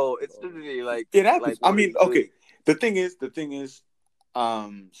thing, bro. It's literally like it happens. Like, I mean, okay. The thing is,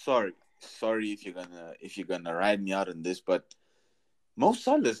 sorry if you're gonna ride me out on this, but Mo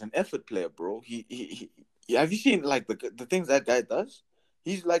Salah is an effort player, bro. He have you seen like the things that guy does?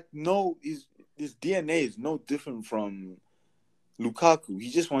 He's like his DNA is no different from Lukaku. He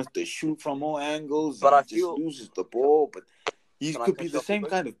just wants to shoot from all angles, but he just loses the ball. But he could be the same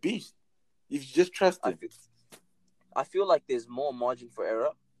kind of beast if you just trust him. I feel like there's more margin for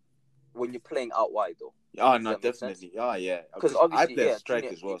error when you're playing out wide, though. Oh, no, definitely. Oh, yeah. Because obviously, I play strike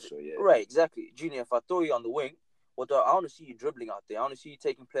Junior, as well, so yeah. Right, exactly. Junior, if I throw you on the wing, I want to see you dribbling out there. I want to see you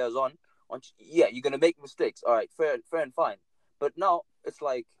taking players on. Yeah, you're going to make mistakes. All right, fair and fine. But now, it's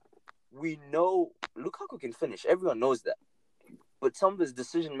like, we know Lukaku can finish. Everyone knows that. But some of his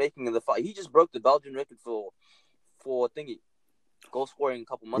decision making in the fight, he just broke the Belgian record for thingy goal scoring a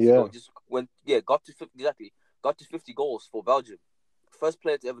couple months ago. Just got to 50 goals for Belgium. First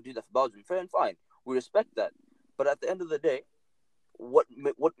player to ever do that for Belgium. Fair and fine, we respect that. But at the end of the day, what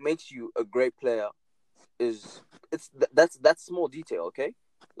makes you a great player is that's small detail, okay?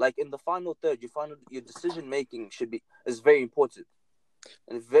 Like in the final third, your decision making is very important,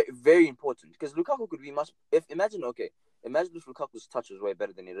 and very very important because Lukaku could be much. Imagine if Lukaku's touch was way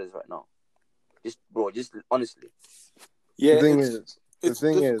better than it is right now. Just honestly. Yeah, the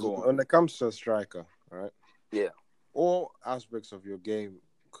thing is, when it comes to a striker, right? Yeah. All aspects of your game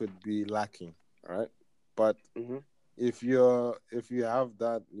could be lacking, right? But if you have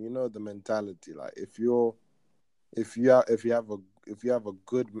that, the mentality, like if you have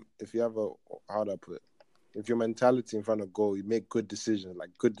how do I put it? If your mentality in front of goal, you make good decisions,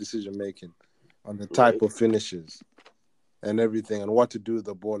 like good decision making on the type of finishes and everything, and what to do with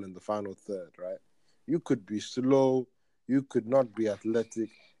the ball in the final third, right? You could be slow, you could not be athletic,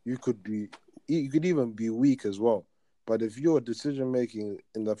 you could even be weak as well. But if your decision making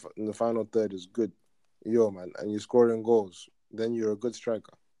in the final third is good, man, and you're scoring goals, then you're a good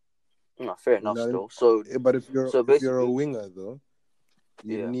striker. No, fair enough. Still, but if you're a winger though,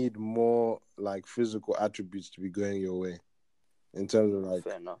 you need more like physical attributes to be going your way, in terms of like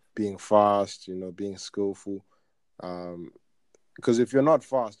being fast, being skillful. Because if you're not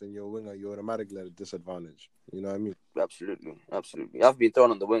fast and you're a winger, you're automatically at a disadvantage. You know what I mean? Absolutely. I've been thrown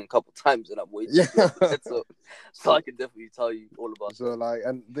on the wing a couple times, and I'm waiting. So I can definitely tell you all about. So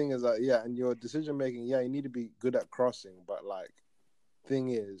and the thing is that and your decision making, you need to be good at crossing. But like, thing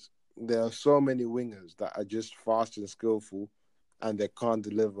is, there are so many wingers that are just fast and skillful, and they can't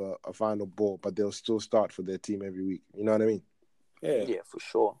deliver a final ball, but they'll still start for their team every week. You know what I mean? Yeah, for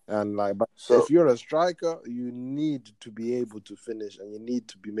sure. And if you're a striker, you need to be able to finish, and you need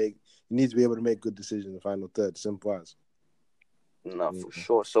to be able to make good decisions in the final third. Simple as. No, for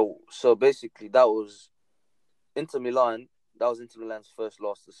sure. So basically, that was Inter Milan. That was Inter Milan's first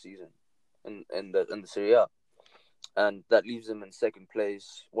loss this season, in the Serie A, and that leaves them in second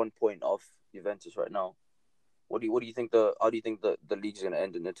place, 1 point off Juventus right now. How do you think the league's going to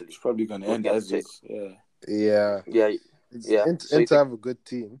end in Italy? It's probably going to end as is. Yeah. Inter have a good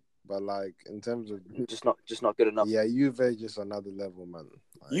team, but like in terms of just not good enough. Yeah, Juve just another level, man.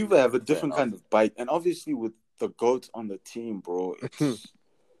 Like, Juve have a different kind of bite, and obviously with the GOAT on the team, bro, it's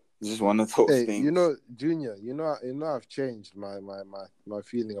just one of those things. Junior, I've changed my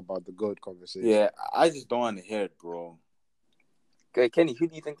feeling about the GOAT conversation. Yeah, I just don't want to hear it, bro. Okay, Kenny, who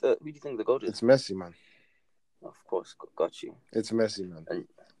do you think the GOAT is? It's Messi, man. Of course, got you. It's Messi, man.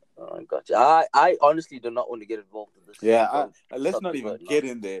 Gotcha. I honestly do not want to get involved in this. Yeah, let's not even get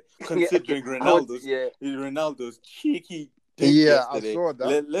in there. Considering Ronaldo's cheeky thing yesterday. I saw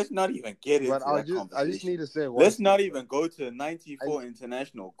that. Let's not even get into that conversation. I just need to say let's not even go to 94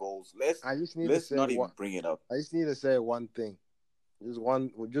 international goals. Let's not even bring it up. I just need to say one thing.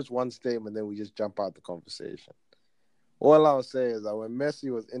 Just one statement, then we just jump out the conversation. All I'll say is that when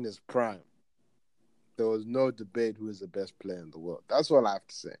Messi was in his prime, there was no debate who is the best player in the world. That's all I have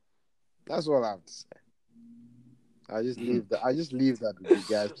to say. I just leave that with you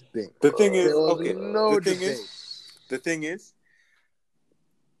guys to think. The thing is,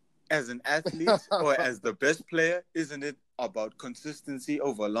 as an athlete or as the best player, isn't it about consistency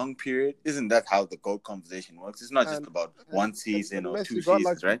over a long period? Isn't that how the GOAT conversation works? It's not just about one season or 2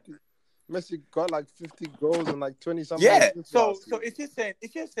 seasons, right? Messi got like 50 goals and like 20-something. Yeah, so if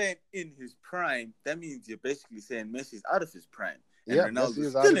you're saying in his prime, that means you're basically saying Messi's out of his prime. And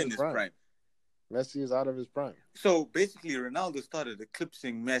Ronaldo's still in his prime. Messi is out of his prime. So basically, Ronaldo started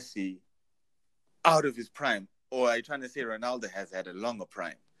eclipsing Messi out of his prime. Or are you trying to say Ronaldo has had a longer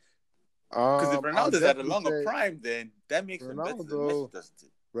prime? Because if Ronaldo's had a longer prime, then that makes him better than Messi, doesn't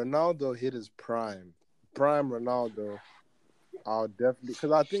it? Ronaldo hit his prime. Prime Ronaldo, I'll definitely,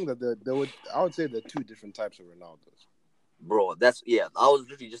 because I think that I would say there are two different types of Ronaldos. Bro, I was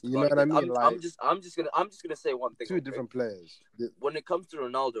literally just. You know what I mean? I'm just gonna say one thing. Two different players. When it comes to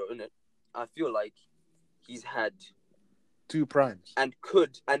Ronaldo, innit, I feel like he's had two primes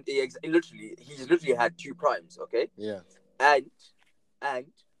he's literally had two primes. Okay. Yeah. And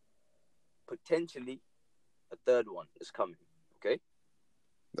potentially a third one is coming. Okay.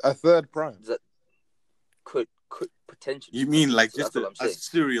 A third prime. That could potentially. You mean like just a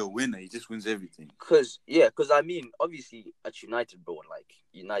serial winner? He just wins everything. Because I mean, obviously at United, bro, like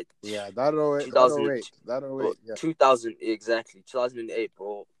United. Yeah, that 2008. Yeah. 2000 exactly. 2008,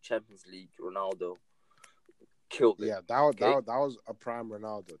 bro. Champions League, Ronaldo. killed it. Yeah, that was okay? that was a prime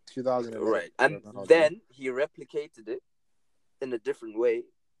Ronaldo, 2008. Right. And Ronaldo. then he replicated it in a different way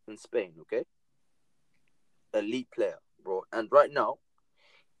in Spain, okay? Elite player, bro. And right now,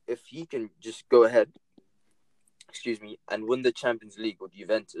 if he can just go ahead, and win the Champions League with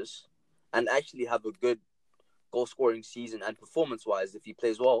Juventus and actually have a good goal scoring season and performance wise, if he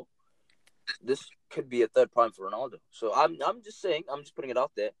plays well, this could be a third prime for Ronaldo. So I'm just saying, I'm just putting it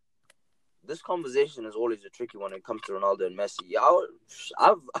out there. This conversation is always a tricky one when it comes to Ronaldo and Messi.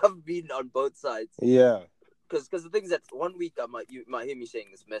 I've been on both sides. Yeah. Because the thing is that 1 week you might hear me saying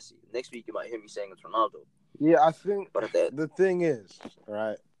it's Messi. Next week you might hear me saying it's Ronaldo. Yeah, I think But the thing is,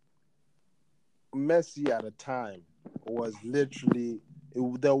 right, Messi at a time was literally,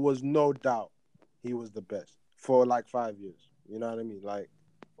 there was no doubt he was the best for like 5 years. You know what I mean? Like,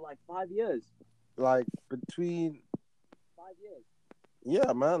 for like 5 years. Like between 5 years.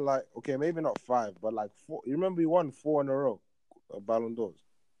 Yeah, man. Like, okay, maybe not 5, but like 4. You remember he won 4 in a row, Ballon d'Ors.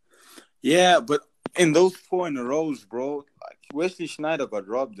 Yeah, but in those 4 in a row, bro, like Wesley Sneijder got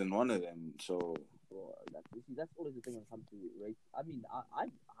robbed in one of them. So, that's always the thing when it comes to race. I mean,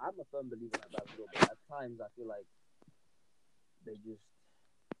 I'm a firm believer in Ballon d'Or, but at times I feel like they just,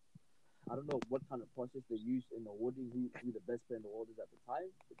 I don't know what kind of process they use in awarding who the best player in the world is at the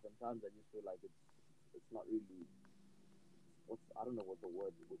time. But sometimes I just feel like it's not really. I don't know what's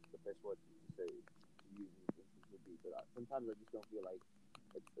the best word to say to use in this instance would be, but sometimes I just don't feel like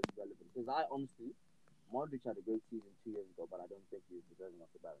it's relevant. Because I honestly, Modric had a great season 2 years ago, but I don't think he was deserving of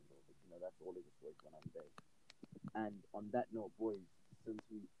the Ballon d'Or. But that's always a choice when I'm there. And on that note, boys, since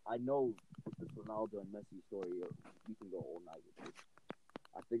I know with this Ronaldo and Messi story, we can go all night with this.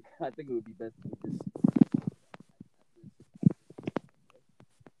 I think it would be best if we just.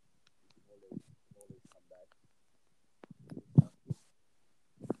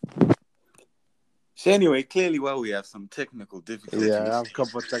 So anyway, clearly, we have some technical difficulties. Yeah, I have a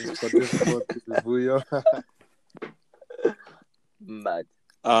couple of technical difficulties, Buyo. Mad.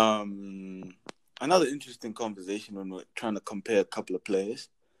 Another interesting conversation when we're trying to compare a couple of players.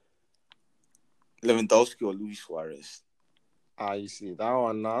 Lewandowski or Luis Suarez? You see, that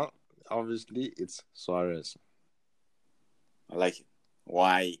one now, obviously, it's Suarez. I like it.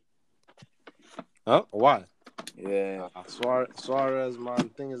 Why? Huh? Why? Yeah. Suarez, man.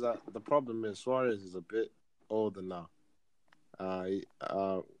 Thing is that the problem is Suarez is a bit older now.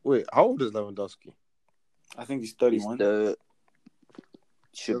 Wait, how old is Lewandowski? I think he's 31.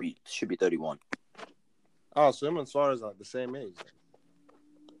 Should be 31. Oh, so him and Suarez are the same age.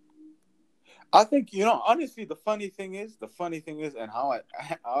 I think, honestly, the funny thing is, and how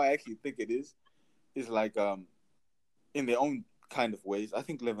I actually think it is like in their own kind of ways. I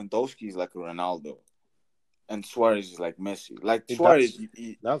think Lewandowski is like a Ronaldo, and Suarez is like Messi. Like Suarez,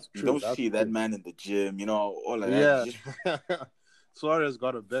 that's true. You don't see that man in the gym, all of that. Yeah. Just... Suarez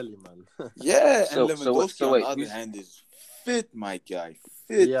got a belly, man. Yeah, and Lewandowski on the other hand is fit, my guy.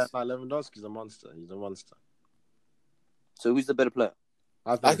 Fit. Yeah, Lewandowski's a monster. He's a monster. So who's the better player?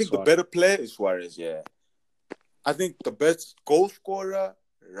 I think the better player is Suarez, yeah. I think the best goal scorer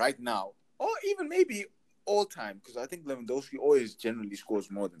right now, or even maybe all time, because I think Lewandowski always generally scores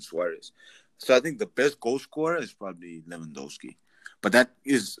more than Suarez. So I think the best goal scorer is probably Lewandowski. But that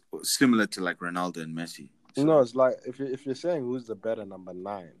is similar to like Ronaldo and Messi. So. No, it's like if you're saying who's the better number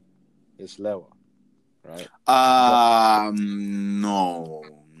 9, it's Lewa, right? No.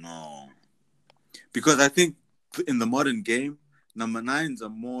 Because I think in the modern game, number 9s are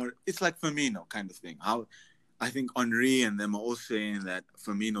more. It's like Firmino kind of thing. How I think Henry and them are all saying that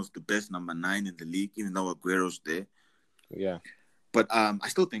Firmino's the best number 9 in the league, even though Aguero's there. Yeah. But I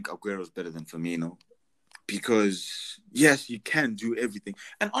still think Aguero's better than Firmino because yes, he can do everything.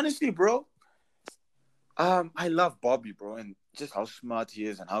 And honestly, bro, I love Bobby, bro, and just how smart he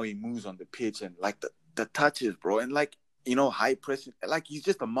is and how he moves on the pitch and like the touches, bro, and like high pressing. Like he's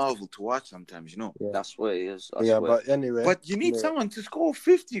just a marvel to watch sometimes. Yeah. That's what he is. But anyway. But you need someone to score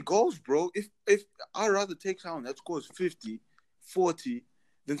 50 goals, bro. If I'd rather take someone that scores 50, 40.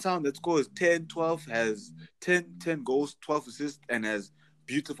 Then someone that scores 10, 12, has 10 goals, 12 assists, and has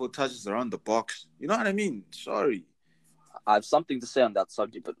beautiful touches around the box. You know what I mean? Sorry. I have something to say on that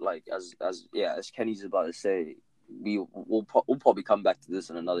subject, but like as Kenny's about to say, we'll probably come back to this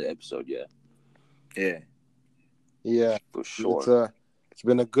in another episode. Yeah, for sure. It's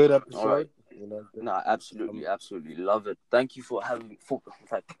been a good episode. All right. Absolutely love it. Thank you for having.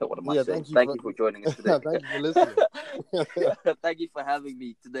 What am I saying? Thank you for joining us today. Thank you for listening. Thank you for having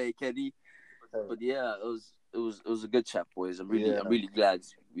me today, Kenny. But yeah, it was a good chat, boys. I'm really glad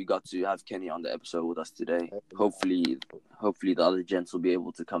we got to have Kenny on the episode with us today. Hopefully the other gents will be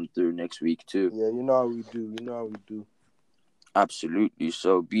able to come through next week too. Yeah, you know how we do. Absolutely.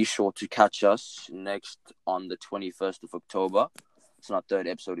 So be sure to catch us next on the 21st of October. It's our third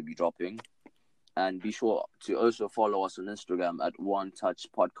episode to be dropping. And be sure to also follow us on Instagram at One Touch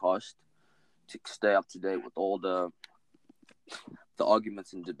Podcast to stay up to date with all the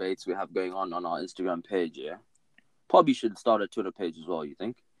arguments and debates we have going on our Instagram page, yeah? Probably should start a Twitter page as well, you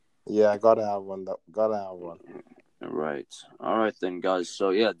think? Yeah, gotta have one. Right. All right then, guys. So,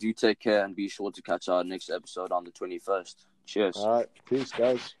 yeah, do take care and be sure to catch our next episode on the 21st. Cheers. All right. Peace,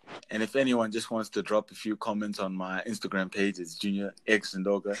 guys. And if anyone just wants to drop a few comments on my Instagram page, it's Junior X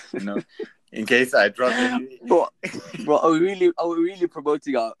Ndoga, you know, in case I drop any. Bro, are we really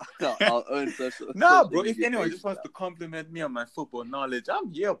promoting our own social? Nah, bro. If anyone just wants to compliment me on my football knowledge,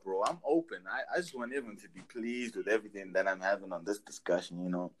 I'm here, bro. I'm open. I just want everyone to be pleased with everything that I'm having on this discussion, you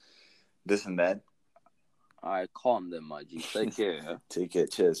know, this and that. All right, calm then, my G. Take care. Take care.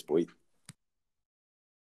 Cheers, boy.